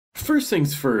First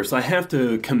things first, I have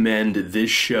to commend this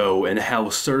show and how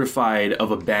certified of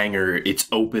a banger its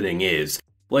opening is.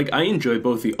 Like, I enjoy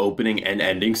both the opening and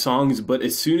ending songs, but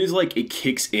as soon as, like, it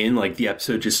kicks in, like, the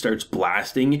episode just starts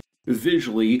blasting,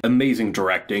 visually, amazing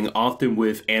directing, often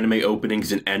with anime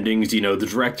openings and endings. You know, the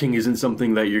directing isn't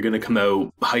something that you're gonna come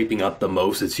out hyping up the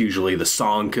most. It's usually the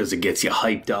song because it gets you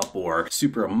hyped up, or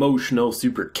super emotional,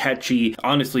 super catchy.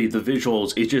 Honestly, the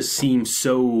visuals, it just seems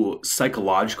so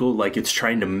psychological, like it's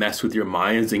trying to mess with your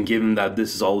minds, and given that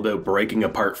this is all about breaking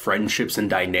apart friendships and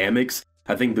dynamics,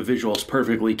 I think the visuals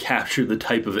perfectly capture the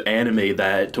type of anime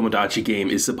that Tomodachi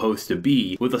game is supposed to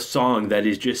be, with a song that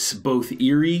is just both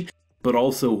eerie but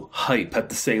also hype at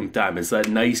the same time. It's that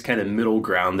nice kind of middle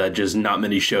ground that just not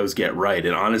many shows get right,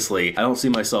 and honestly, I don't see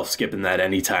myself skipping that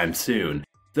anytime soon.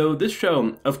 Though this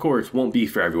show, of course, won't be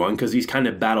for everyone, because these kind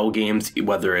of battle games,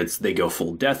 whether it's they go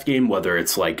full death game, whether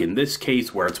it's like in this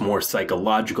case where it's more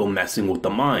psychological messing with the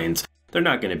minds, they're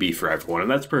not going to be for everyone, and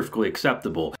that's perfectly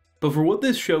acceptable. But for what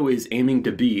this show is aiming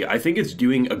to be, I think it's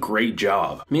doing a great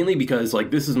job. Mainly because, like,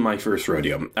 this is my first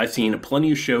rodeo. I've seen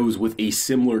plenty of shows with a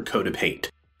similar coat of paint.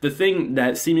 The thing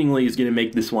that seemingly is going to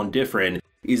make this one different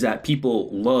is that people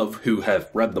who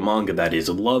have read the manga that is,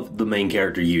 love the main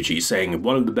character Yuji, saying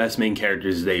one of the best main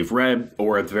characters they've read,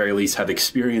 or at the very least have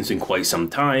experienced in quite some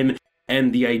time,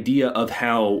 and the idea of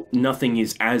how nothing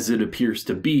is as it appears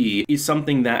to be is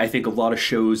something that I think a lot of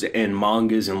shows and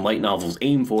mangas and light novels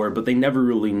aim for, but they never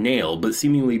really nail. But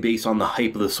seemingly based on the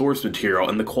hype of the source material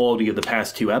and the quality of the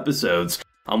past 2 episodes,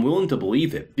 I'm willing to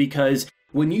believe it, because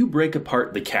when you break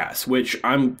apart the cast, which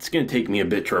it's going to take me a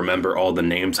bit to remember all the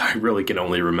names, I really can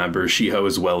only remember Shiho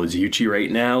as well as Yuchi right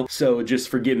now, so just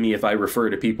forgive me if I refer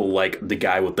to people like the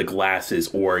guy with the glasses,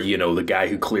 or, you know, the guy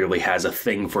who clearly has a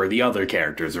thing for the other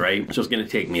characters, right? It's just going to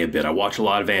take me a bit. I watch a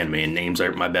lot of anime, and names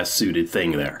aren't my best suited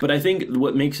thing there. But I think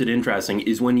what makes it interesting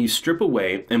is when you strip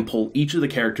away and pull each of the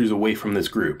characters away from this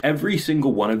group, every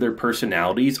single one of their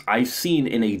personalities I've seen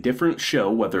in a different show,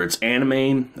 whether it's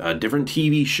anime, a different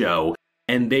TV show,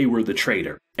 and they were the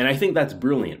traitor. And I think that's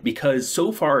brilliant, because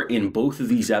so far in both of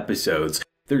these episodes,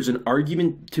 there's an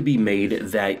argument to be made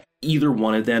that either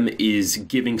one of them is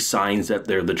giving signs that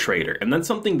they're the traitor. And that's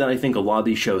something that I think a lot of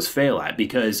these shows fail at,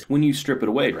 because when you strip it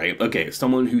away, right? Okay,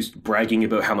 someone who's bragging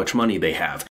about how much money they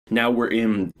have. Now we're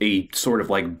in a sort of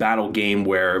like battle game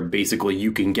where basically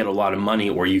you can get a lot of money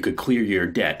or you could clear your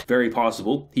debt. Very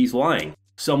possible he's lying.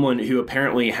 Someone who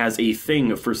apparently has a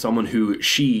thing for someone who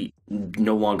she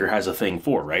no longer has a thing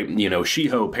for, right? You know,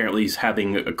 Shiho apparently is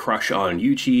having a crush on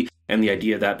Yuchi, and the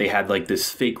idea that they had like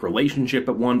this fake relationship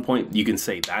at one point, you can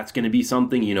say that's going to be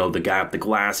something. You know, the guy with the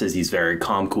glasses, he's very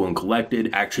calm, cool, and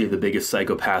collected, actually the biggest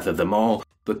psychopath of them all.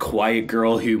 The quiet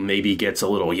girl who maybe gets a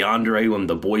little yandere when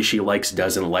the boy she likes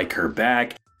doesn't like her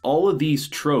back. All of these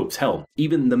tropes, hell,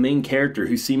 even the main character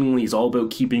who seemingly is all about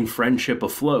keeping friendship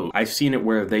afloat, I've seen it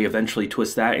where they eventually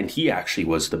twist that and he actually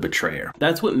was the betrayer.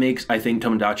 That's what makes, I think,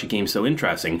 Tomodachi game so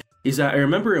interesting, is that I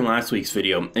remember in last week's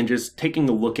video, and just taking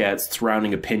a look at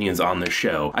surrounding opinions on the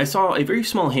show, I saw a very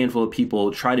small handful of people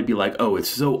try to be like, oh, it's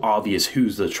so obvious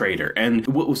who's the traitor. And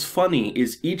what was funny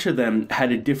is each of them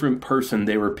had a different person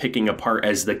they were picking apart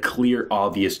as the clear,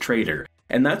 obvious traitor.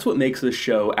 And that's what makes this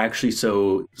show actually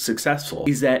so successful,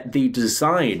 is that they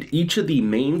designed each of the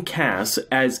main casts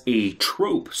as a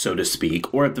trope, so to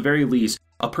speak, or at the very least,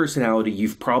 a personality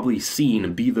you've probably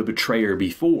seen be the betrayer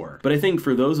before. But I think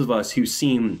for those of us who've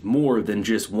seen more than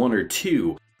just 1 or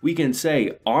 2, we can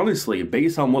say, honestly,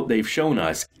 based on what they've shown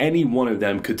us, any one of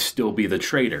them could still be the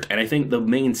traitor. And I think the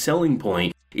main selling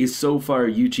point is so far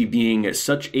Yuchi being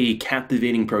such a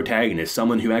captivating protagonist,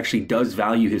 someone who actually does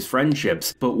value his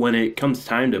friendships, but when it comes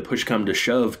time to push come to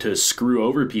shove to screw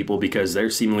over people because they're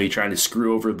seemingly trying to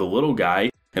screw over the little guy,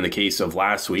 in the case of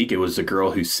last week, it was the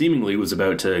girl who seemingly was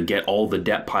about to get all the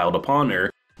debt piled upon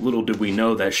her. Little did we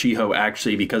know that Shiho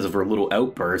actually, because of her little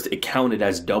outburst, it counted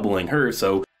as doubling her,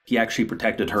 so he actually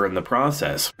protected her in the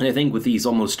process. And I think with these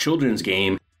almost children's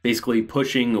game, basically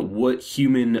pushing what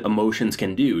human emotions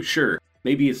can do, sure,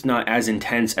 maybe it's not as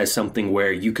intense as something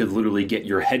where you could literally get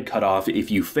your head cut off if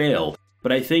you fail,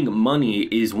 but I think money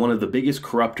is one of the biggest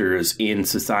corruptors in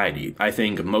society. I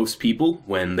think most people,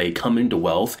 when they come into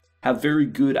wealth, have very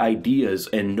good ideas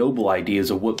and noble ideas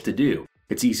of what to do.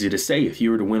 It's easy to say if you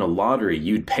were to win a lottery,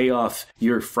 you'd pay off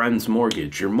your friend's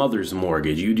mortgage, your mother's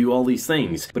mortgage, you do all these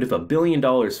things. But if $1 billion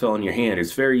fell in your hand,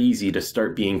 it's very easy to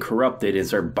start being corrupted and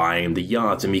start buying the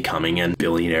yachts and becoming a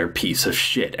billionaire piece of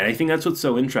shit. And I think that's what's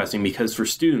so interesting, because for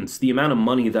students, the amount of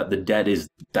money that the debt is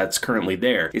that's currently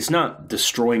there, it's not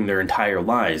destroying their entire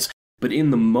lives. But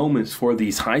in the moments for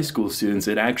these high school students,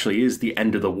 it actually is the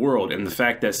end of the world. And the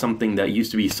fact that something that used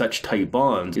to be such tight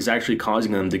bonds is actually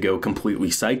causing them to go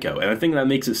completely psycho. And I think that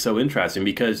makes it so interesting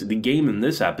because the game in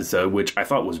this episode, which I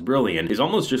thought was brilliant, is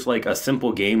almost just like a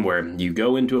simple game where you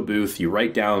go into a booth, you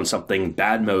write down something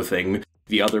bad-mouthing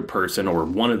the other person or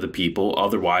one of the people.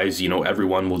 Otherwise,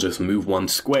 everyone will just move one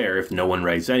square if no one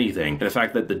writes anything. And the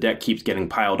fact that the deck keeps getting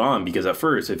piled on, because at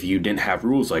first, if you didn't have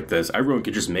rules like this, everyone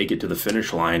could just make it to the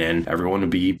finish line and everyone would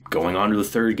be going on to the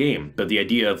third game. But the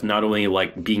idea of not only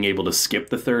like being able to skip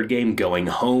the third game, going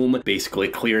home, basically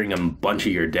clearing a bunch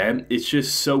of your debt, it's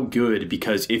just so good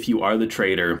because if you are the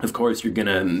trader, of course, you're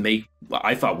gonna make,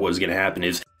 I thought what was gonna happen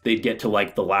is they'd get to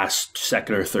like the last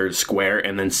second or third square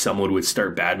and then someone would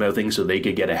start badmouthing so they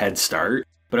could get a head start.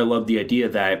 But I love the idea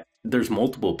that there's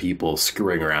multiple people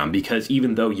screwing around because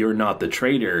even though you're not the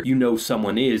trader,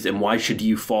 someone is, and why should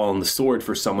you fall on the sword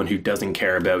for someone who doesn't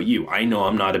care about you? I know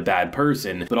I'm not a bad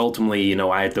person, but ultimately,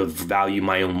 I have to value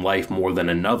my own life more than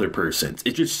another person's.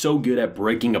 It's just so good at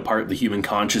breaking apart the human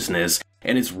consciousness.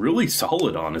 And it's really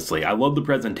solid, honestly. I love the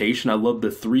presentation. I love the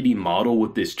 3D model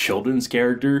with this children's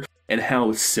character and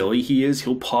how silly he is.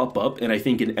 He'll pop up, and I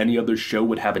think in any other show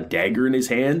would have a dagger in his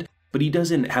hand, but he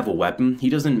doesn't have a weapon. He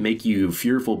doesn't make you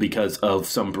fearful because of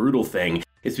some brutal thing.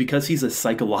 It's because he's a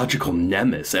psychological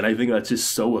nemesis, and I think that's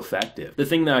just so effective. The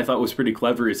thing that I thought was pretty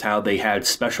clever is how they had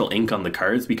special ink on the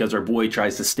cards because our boy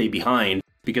tries to stay behind.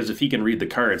 Because if he can read the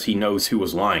cards, he knows who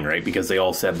was lying, right? Because they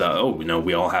all said that,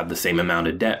 we all have the same amount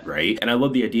of debt, right? And I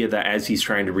love the idea that as he's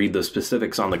trying to read the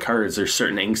specifics on the cards, there's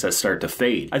certain inks that start to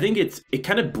fade. I think it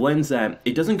kind of blends that.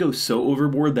 It doesn't go so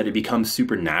overboard that it becomes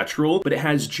supernatural, but it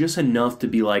has just enough to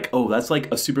be like, oh, that's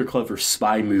like a super clever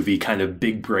spy movie kind of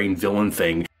big brain villain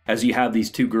thing. As you have these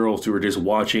two girls who are just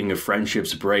watching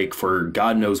friendships break for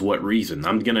God knows what reason.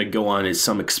 I'm gonna go on as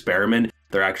some experiment.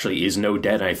 There actually is no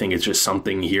debt. I think it's just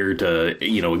something here to,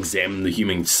 examine the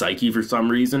human psyche for some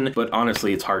reason. But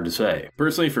honestly, it's hard to say.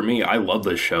 Personally, for me, I love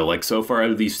this show. Like, so far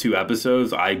out of these 2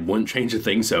 episodes, I wouldn't change a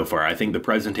thing so far. I think the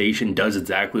presentation does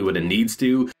exactly what it needs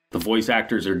to. The voice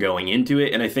actors are going into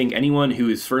it. And I think anyone who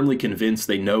is firmly convinced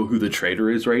they know who the traitor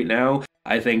is right now,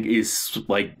 I think is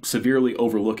like severely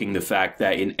overlooking the fact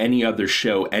that in any other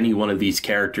show, any one of these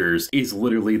characters is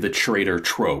literally the traitor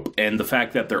trope. And the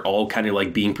fact that they're all kind of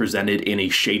like being presented in a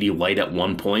shady light at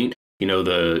one point.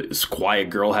 The quiet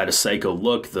girl had a psycho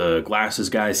look. The glasses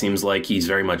guy seems like he's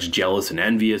very much jealous and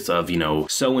envious of,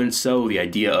 so-and-so. The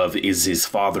idea of, is his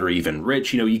father even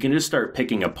rich? You can just start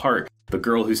picking apart. The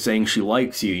girl who's saying she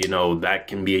likes you, that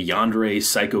can be a yandere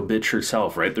psycho bitch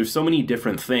herself, right? There's so many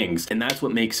different things, and that's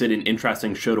what makes it an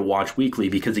interesting show to watch weekly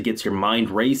because it gets your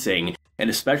mind racing. And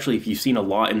especially if you've seen a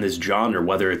lot in this genre,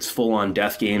 whether it's full-on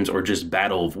death games or just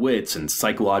battle of wits and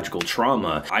psychological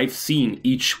trauma, I've seen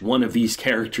each one of these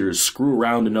characters screw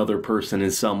around another person in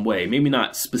some way. Maybe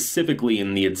not specifically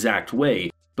in the exact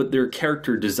way, but their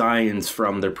character designs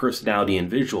from their personality and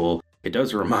visual, it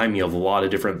does remind me of a lot of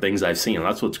different things I've seen, and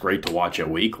that's what's great to watch it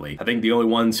weekly. I think the only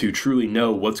ones who truly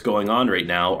know what's going on right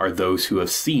now are those who have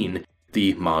seen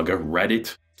the manga, read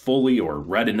it fully or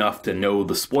read enough to know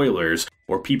the spoilers,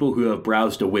 or people who have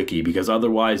browsed a wiki, because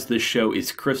otherwise this show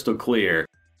is crystal clear.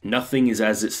 Nothing is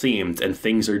as it seems, and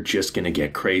things are just gonna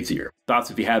get crazier.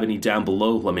 Thoughts if you have any down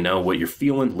below, let me know what you're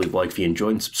feeling, leave a like if you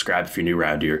enjoyed, and subscribe if you're new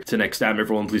around here. Till next time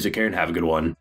everyone, please take care and have a good one.